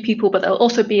peer review people, but there'll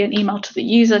also be an email to the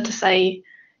user to say,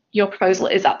 your proposal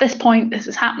is at this point, this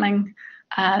is happening.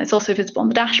 It's also visible on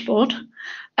the dashboard.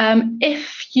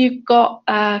 If you've got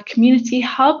a community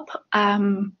hub,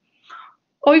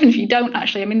 or even if you don't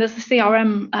actually, I mean, there's the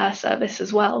CRM service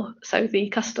as well. So the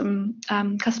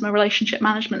customer relationship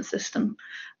management system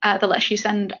that lets you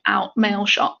send out mail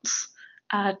shots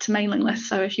to mailing lists.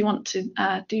 So if you want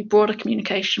to do broader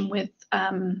communication with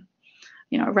a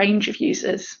range of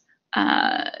users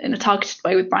in a targeted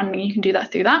way with branding, you can do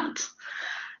that through that.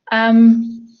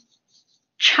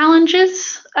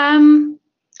 Challenges,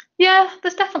 yeah,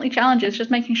 there's definitely challenges.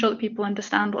 Just making sure that people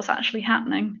understand what's actually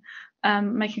happening,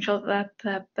 making sure that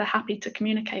they're happy to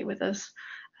communicate with us.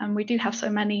 We do have so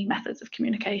many methods of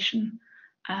communication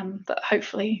that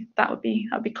hopefully that would be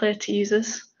clear to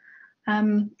users.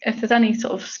 If there's any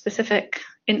sort of specific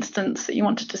instance that you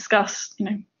want to discuss,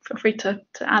 feel free to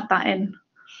add that in.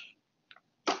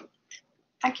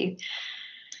 Thank you.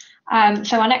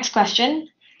 So our next question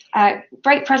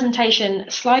Great presentation.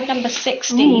 Slide number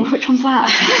 16. Ooh, which one's that?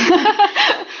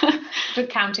 Good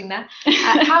counting there.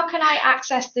 How can I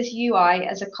access this UI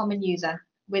as a common user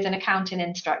with an account in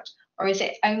Instruct, or is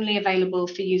it only available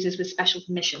for users with special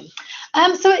permission?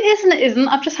 So it is and it isn't.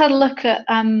 I've just had a look at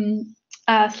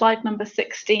slide number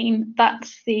 16.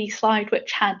 That's the slide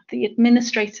which had the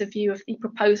administrator view of the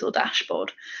proposal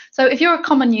dashboard. So if you're a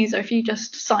common user, if you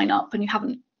just sign up and you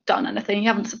haven't done anything, you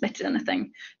haven't submitted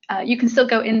anything, you can still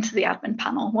go into the admin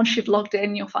panel. Once you've logged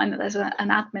in, you'll find that there's an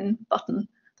admin button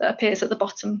that appears at the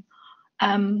bottom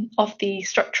of the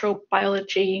structural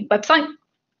biology website,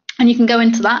 and you can go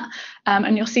into that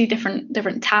and you'll see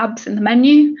different tabs in the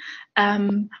menu,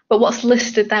 but what's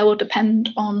listed there will depend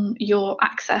on your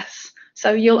access.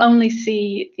 So you'll only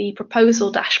see the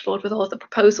proposal dashboard with all of the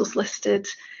proposals listed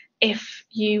if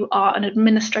you are an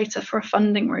administrator for a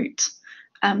funding route,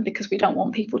 because we don't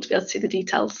want people to be able to see the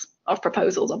details of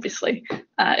proposals, obviously,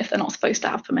 if they're not supposed to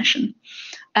have permission.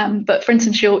 But for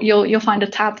instance, you'll find a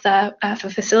tab there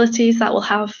for facilities that will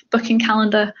have booking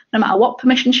calendar no matter what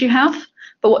permissions you have.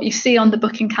 But what you see on the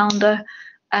booking calendar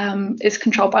is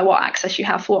controlled by what access you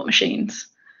have for what machines.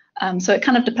 So it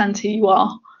kind of depends who you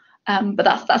are. But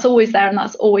that's always there and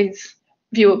that's always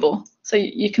viewable. So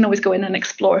you can always go in and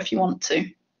explore if you want to.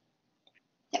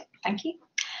 Yep, thank you.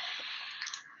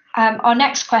 Our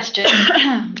next question.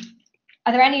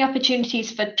 Are there any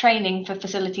opportunities for training for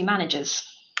facility managers?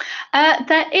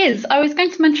 There is. I was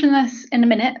going to mention this in a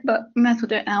minute, but we might as well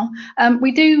do it now.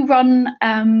 We do run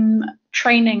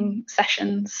training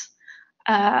sessions,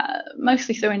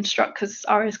 mostly through Instruct, because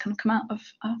ARIA's kind of come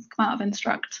out of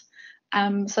Instruct.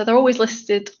 So they're always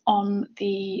listed on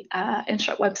the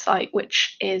Instruct website,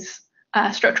 which is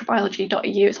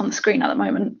structuralbiology.eu. It's on the screen at the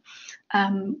moment,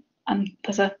 and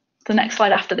there's the next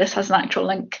slide after this has an actual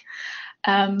link.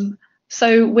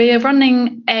 So we're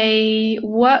running a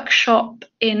workshop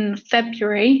in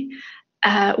February,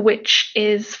 which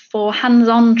is for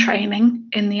hands-on training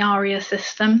in the ARIA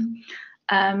system.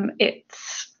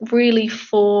 It's really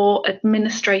for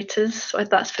administrators, so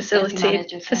that's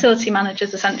facility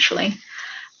managers essentially.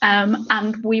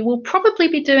 And we will probably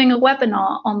be doing a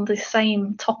webinar on the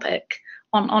same topic,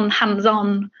 on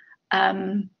hands-on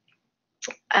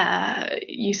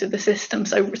use of the system.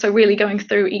 So really going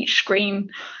through each screen,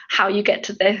 how you get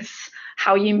to this,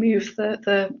 how you move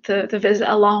the visit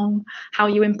along, how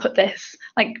you input this,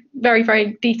 like very,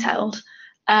 very detailed.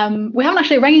 We haven't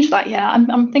actually arranged that yet.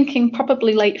 I'm thinking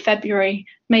probably late February,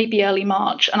 maybe early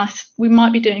March, and we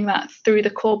might be doing that through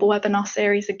the CORBEL webinar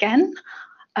series again,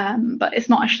 but it's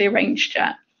not actually arranged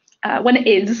yet. When it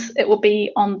is, it will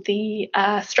be on the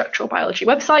structural biology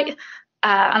website,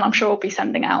 and I'm sure we'll be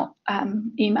sending out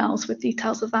emails with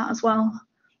details of that as well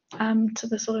to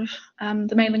the sort of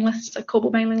the mailing list, the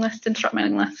CORBEL mailing list, Instruct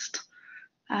mailing list.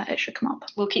 It should come up.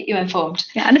 We'll keep you informed.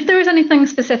 Yeah, and if there is anything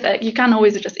specific, you can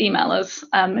always just email us.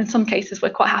 In some cases, we're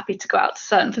quite happy to go out to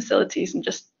certain facilities and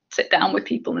just sit down with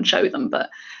people and show them, but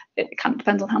it kind of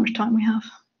depends on how much time we have.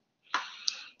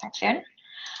 Thanks, Fiona.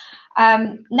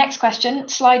 Next question,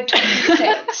 slide 26.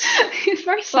 It's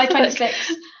very slide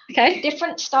 26. Okay.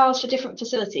 Different styles for different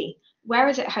facility. Where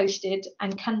is it hosted,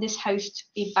 and can this host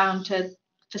be bound to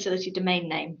facility domain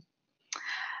name?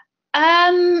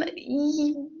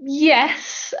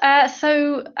 Yes.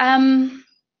 So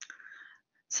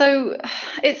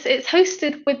it's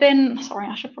hosted within. Sorry,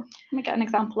 let me get an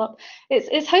example up.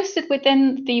 It's hosted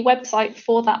within the website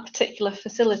for that particular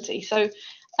facility. So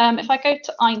if I go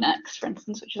to INEX, for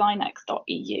instance, which is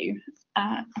inex.eu.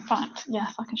 In fact,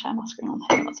 yes, I can share my screen on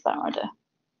here. That's a better idea.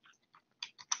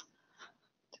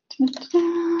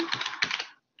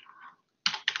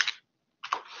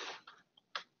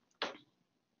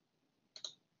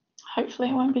 Hopefully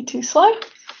it won't be too slow.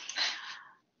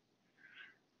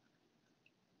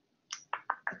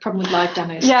 Problem with live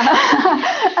demos. Yeah.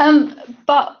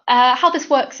 But how this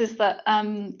works is that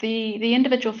the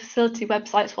individual facility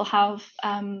websites will have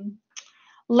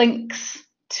links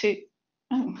to.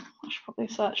 Oh, I should probably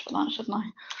search for that, shouldn't I?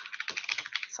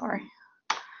 Sorry.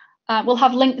 We'll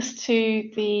have links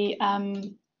to the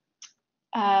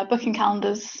booking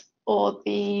calendars or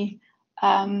the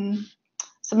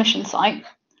submission site.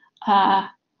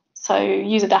 So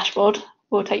user dashboard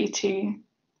will take you to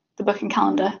the booking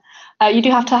calendar. You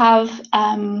do have to have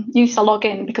use to log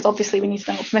in, because obviously we need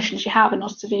to know what permissions you have in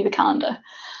order to view the calendar.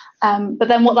 But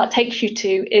then what that takes you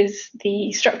to is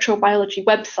the structural biology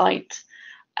website,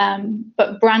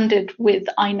 but branded with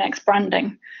INEX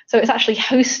branding. So it's actually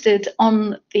hosted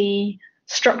on the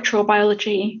structural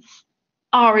biology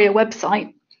ARIA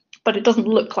website, but it doesn't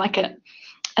look like it.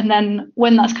 And then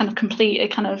when that's kind of complete,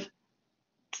 it kind of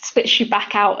spits you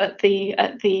back out at the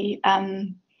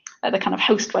kind of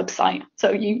host website.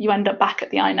 So you end up back at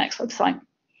the INEX website.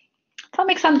 Does that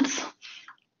make sense?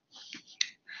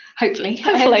 Hopefully.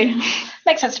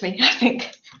 Makes sense to me, I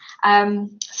think.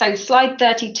 So slide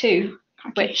 32,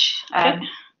 which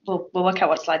we'll work out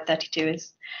what slide 32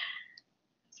 is.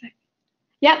 So.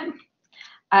 Yep.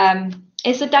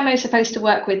 Is the demo supposed to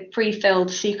work with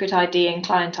pre-filled secret ID and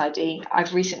client ID?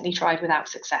 I've recently tried without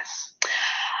success.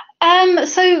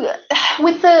 So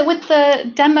with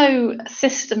the demo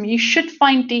system, you should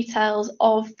find details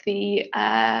of the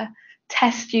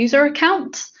test user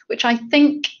account, which I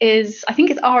think is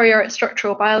ARIA at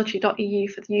structuralbiology.eu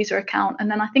for the user account, and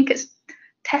then I think it's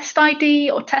test ID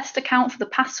or test account for the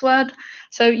password.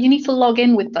 So you need to log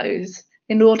in with those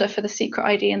in order for the secret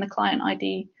ID and the client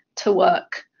ID to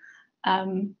work.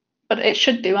 But it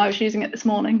should do. I was using it this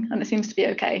morning and it seems to be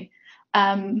okay.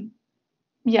 Yeah,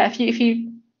 if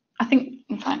you I think,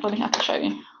 in fact, I can show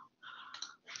you.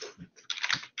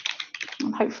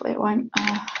 And hopefully it won't.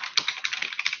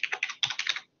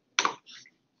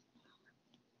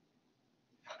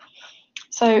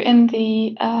 So in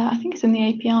the, I think it's in the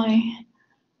API.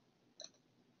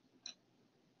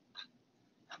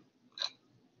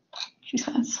 She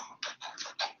says.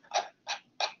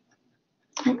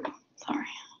 Oh, sorry.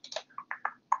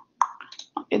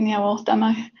 Not in the OAuth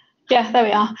demo. Yeah, there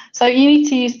we are. So you need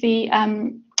to use the,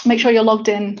 make sure you're logged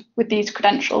in with these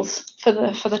credentials for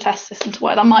the test system to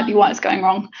work. That might be why it's going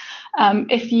wrong.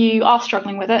 If you are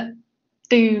struggling with it,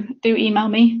 do email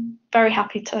me. Very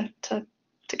happy to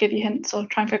give you hints or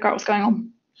try and figure out what's going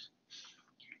on.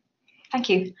 Thank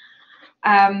you.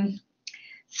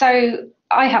 So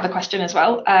I have a question as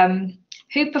well.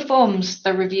 Who performs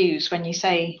the reviews when you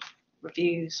say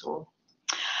reviews or?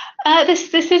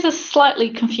 This is a slightly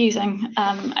confusing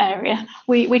area.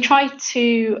 We try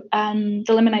to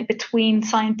delineate between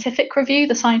scientific review,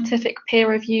 the scientific peer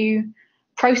review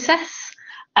process,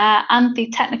 and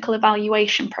the technical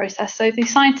evaluation process. So the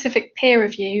scientific peer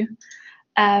review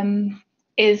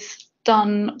is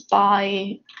done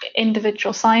by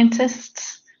individual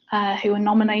scientists who are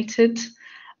nominated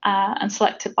and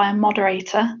selected by a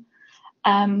moderator.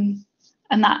 And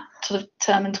that sort of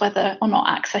determines whether or not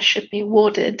access should be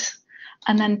awarded.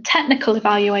 And then technical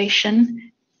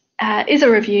evaluation is a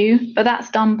review, but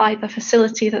that's done by the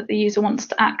facility that the user wants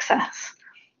to access,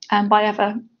 and by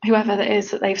whoever it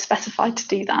is that they've specified to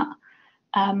do that.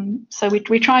 So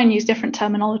we try and use different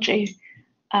terminology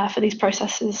for these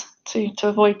processes to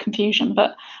avoid confusion.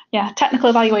 But yeah, technical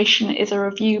evaluation is a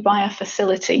review by a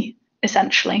facility,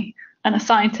 essentially. And a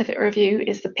scientific review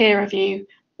is the peer review,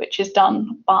 which is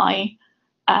done by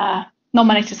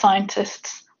nominated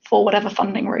scientists for whatever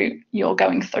funding route you're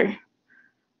going through.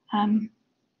 We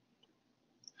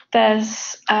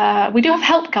do have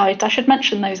help guides. I should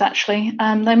mention those actually.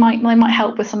 They might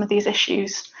help with some of these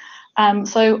issues.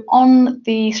 So on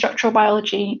the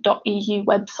structuralbiology.eu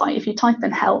website, if you type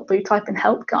in help or you type in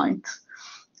help guides,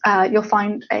 you'll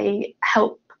find a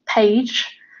help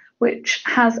page which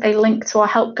has a link to our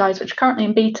help guides, which are currently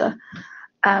in beta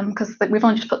because we've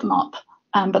only just put them up.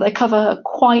 But they cover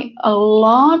quite a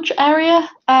large area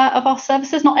of our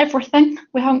services, not everything.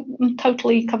 We haven't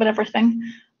totally covered everything.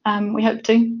 We hope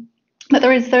to, but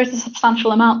there is a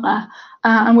substantial amount there,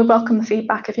 and we welcome the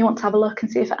feedback if you want to have a look and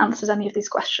see if it answers any of these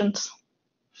questions.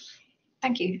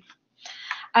 Thank you.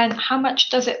 And how much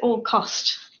does it all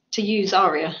cost to use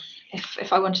ARIA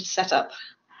if I wanted to set up?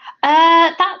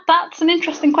 That's an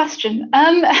interesting question.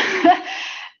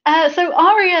 So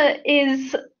ARIA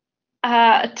is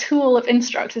a tool of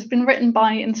Instruct. Has been written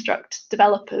by Instruct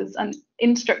developers, and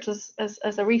Instruct as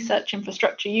a research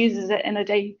infrastructure uses it in a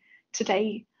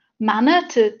day-to-day manner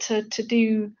to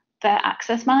do their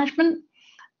access management.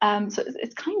 So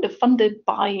it's kind of funded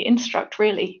by Instruct,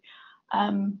 really.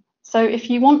 So if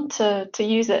you want to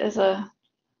use it as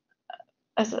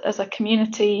a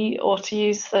community, or to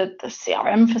use the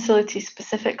CRM facility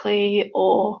specifically,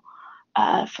 or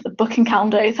for the booking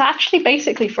calendar, it's actually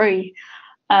basically free.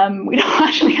 We don't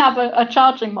actually have a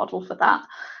charging model for that.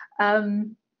 I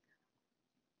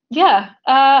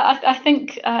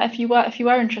think if you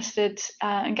were interested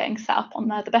in getting set up on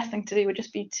there, the best thing to do would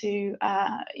just be to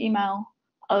email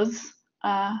us.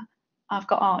 I've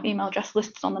got our email address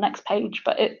listed on the next page,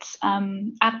 but it's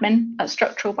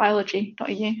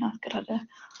admin@structuralbiology.eu. That's a good idea.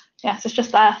 Yeah, so it's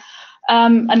just there.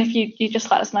 And if you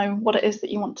just let us know what it is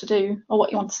that you want to do or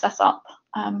what you want to set up,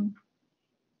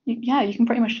 you can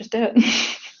pretty much just do it.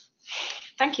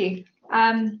 Thank you.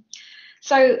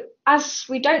 So as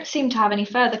we don't seem to have any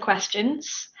further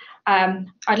questions,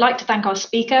 I'd like to thank our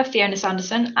speaker, Fiona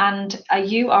Sanderson, and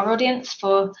you, our audience,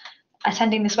 for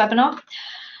attending this webinar.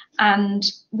 And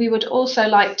we would also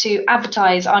like to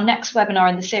advertise our next webinar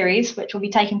in the series, which will be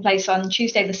taking place on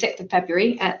Tuesday, the 6th of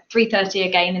February at 3:30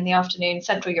 again in the afternoon,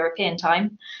 Central European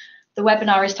Time. The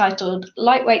webinar is titled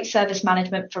Lightweight Service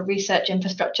Management for Research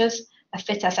Infrastructures, a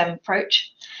FIT-SM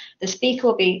Approach. The speaker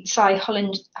will be Cy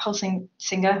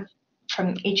Holsinger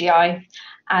from EGI,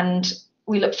 and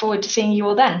we look forward to seeing you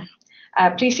all then.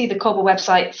 Please see the CORBEL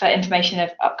website for information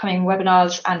of upcoming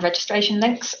webinars and registration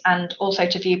links, and also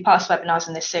to view past webinars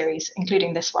in this series,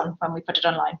 including this one when we put it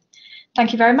online.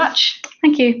 Thank you very much.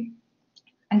 Thank you.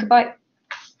 And goodbye.